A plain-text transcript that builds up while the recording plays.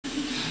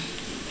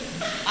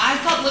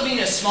thought living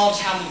in a small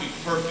town would be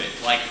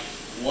perfect, like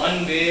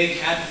one big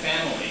happy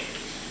family.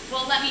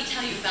 Well, let me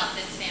tell you about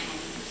this family.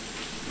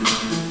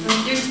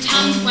 There's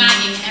tongues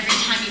wagging every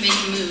time you make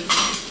a move.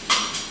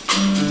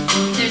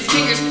 There's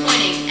fingers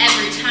pointing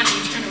every time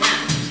you turn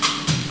around.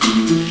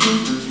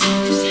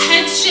 There's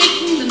heads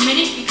shaking the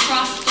minute you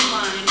cross the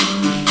line.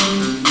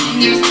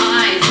 And there's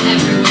eyes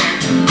everywhere.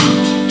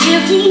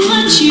 Careful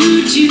what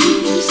you do,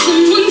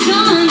 someone's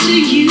on to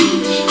you.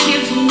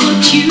 Careful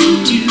what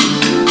you do.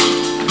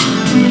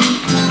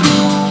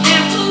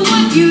 Careful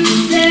what you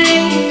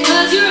say,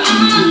 'cause you're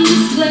on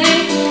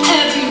display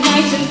every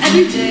night and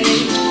every day.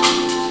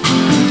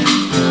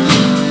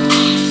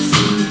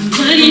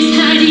 Somebody's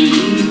hiding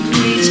in the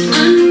great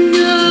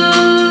unknown.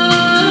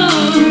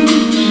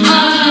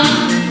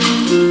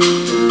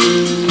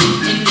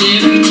 And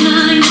every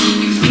time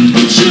you think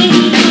that you're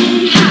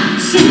alone,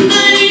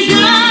 somebody's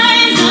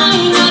eyes are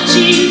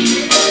watching.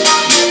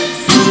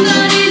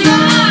 Somebody's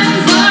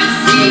eyes are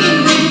seeing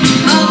you.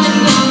 Oh,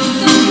 and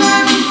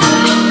somebody's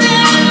out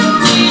there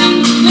waiting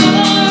for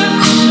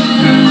a show.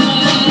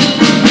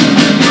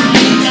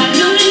 Got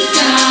no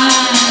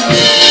inside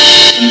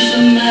in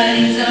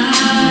somebody's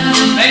eyes.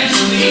 Thanks,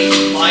 Lee.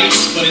 Light,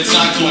 but it's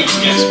not going to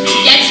get to me.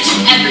 Gets to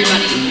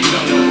everybody. You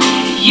don't know me.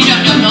 You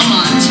don't know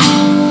Beaumont.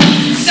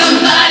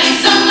 Somebody,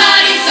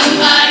 somebody,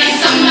 somebody,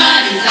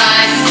 somebody's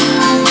eyes.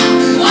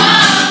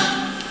 Whoa.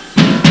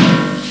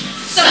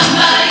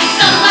 Somebody,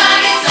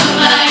 somebody,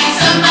 somebody,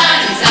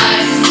 somebody's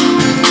eyes.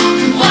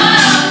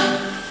 Whoa.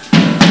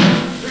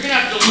 You're gonna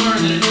have to learn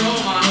that a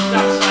Beaumont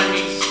stop sign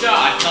means stop.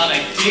 I thought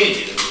I did.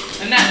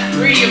 And that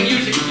radio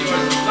music of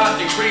yours is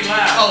busting pretty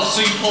loud. Oh,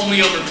 so you pulled me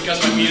over because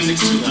my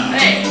music's too loud.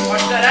 Hey,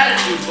 watch that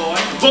attitude, boy.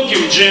 Book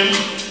him, Jim.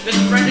 This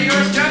friend of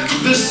yours, Chuck?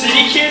 The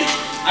city kid?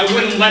 I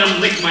wouldn't let him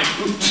lick my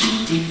boot.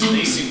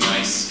 They seem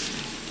nice.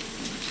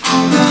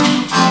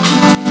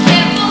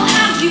 Careful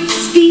how you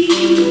speak.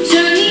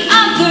 Turn the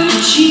other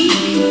cheek.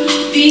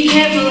 Be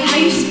careful how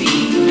you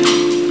speak.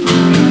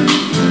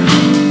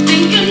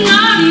 Think a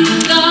naughty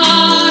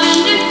thought,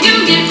 and if you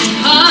get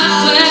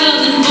caught, well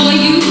then boy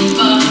you've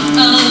got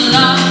a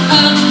lot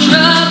of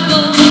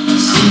trouble.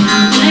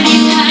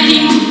 Somebody's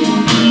hiding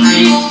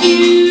it's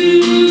you.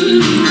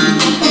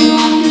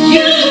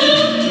 You.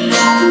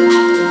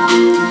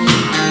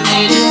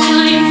 They're just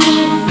hiding for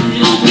a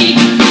little peek.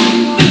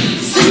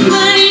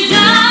 Somebody's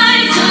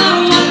eyes are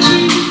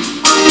watching.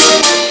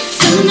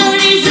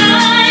 Somebody's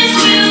eyes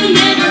will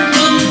never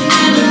close.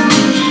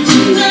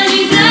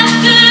 Somebody's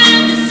after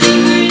the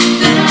secret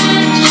that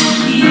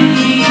you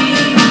keep.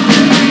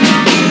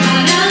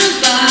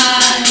 Got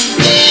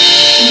alibis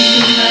in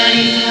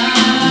somebody's eyes.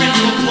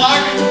 Principal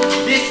Clark,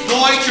 this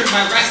boy turned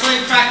my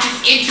wrestling practice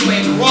into a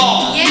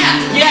brawl.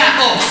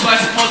 Yeah, oh, so I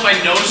suppose my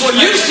nose... Well,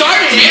 you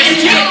started it. Yes,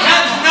 You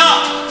have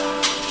enough.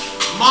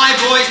 My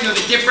boys know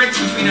the difference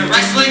between a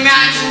wrestling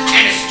match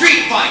and a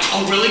street fight.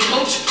 Oh, really,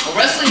 Coach? A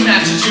wrestling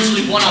match is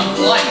usually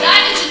one-on-one.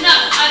 That is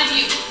enough out of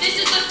you. This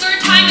is the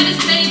third time in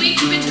as many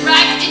weeks you've been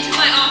dragged into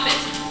my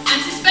office.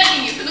 I'm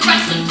suspending you from the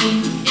wrestling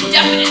team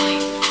indefinitely.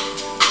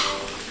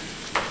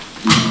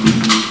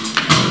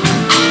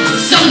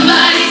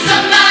 Somebody,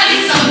 somebody,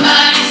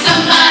 somebody,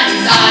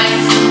 somebody's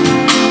eyes.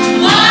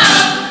 Whoa.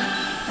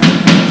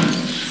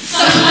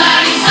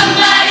 Somebody,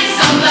 somebody,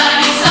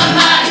 somebody,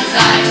 somebody's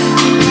eyes.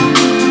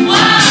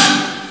 Whoa.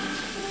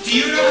 Do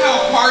you know how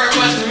hard it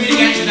was for me to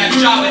get you that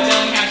job at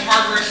Dillingham's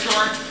hardware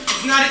store?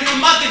 It's not even a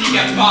month and you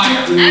get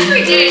fired.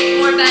 Every day is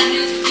more bad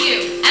news with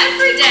you.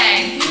 Every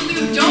day.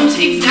 You don't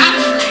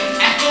exaggerate.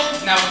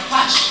 Ethel, now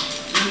hush.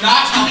 You're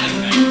not helping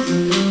things.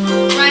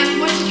 Ryan,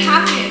 what did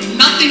happen?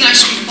 Nothing I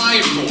should be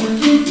fired for.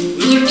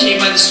 Willard came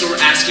by the store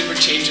asking for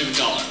change of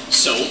 $1.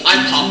 So I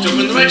popped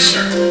open the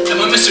register. And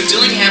when Mr.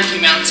 Dillingham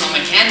came out and saw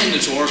my hand in the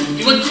drawer,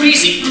 he went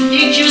crazy.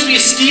 He accused me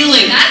of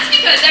stealing. That's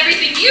because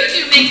everything you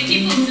do makes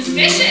people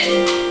suspicious.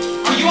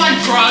 Are you on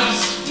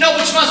drugs? No,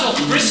 but you might as well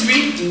frisk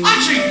me. I'm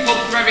sure you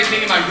poked through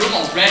everything in my room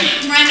already.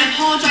 Ryan,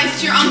 apologize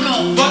to your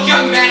uncle. Look,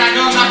 young man, I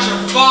know I'm not your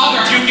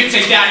father. You can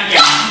say that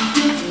again.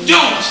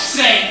 Don't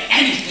say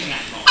anything,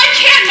 Ethel. I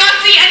can't not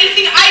say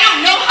anything. I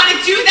don't know how to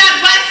do that,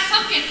 Wes.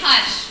 Fucking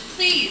hush,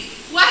 please.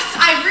 Wes,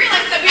 I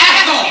realize that we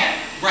have Ethel! here.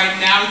 Right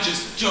now,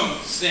 just don't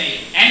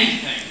say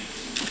anything.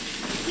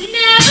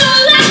 Never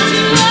let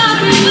you love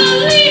and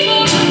believe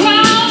or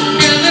crawl.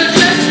 Never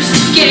just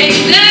escape.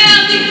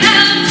 There'll be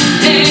hell to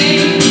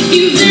pay.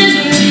 You've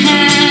never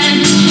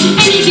had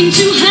anything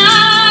to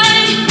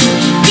hide.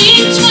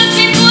 Think twice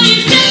before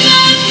you step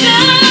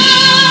outside.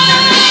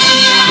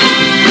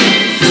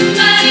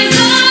 Somebody's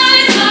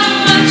eyes are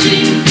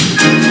watching.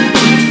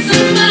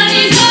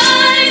 Somebody's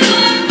eyes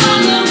are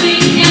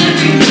following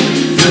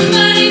everything.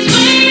 Somebody's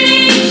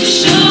waiting to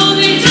show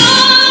me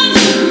all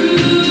the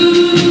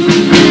truth.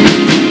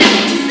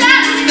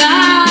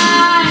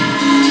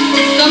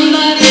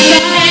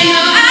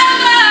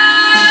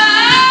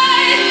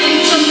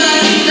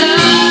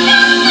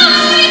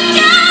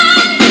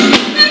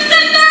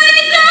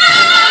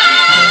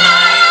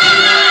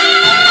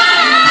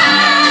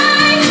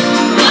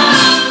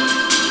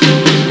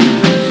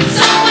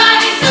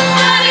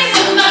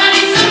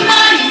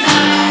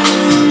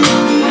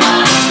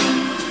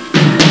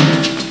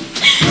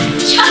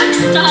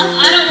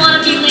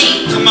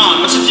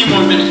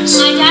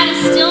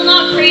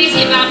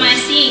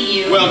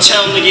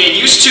 only get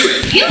used to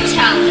it. You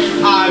tell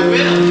him. I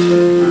will.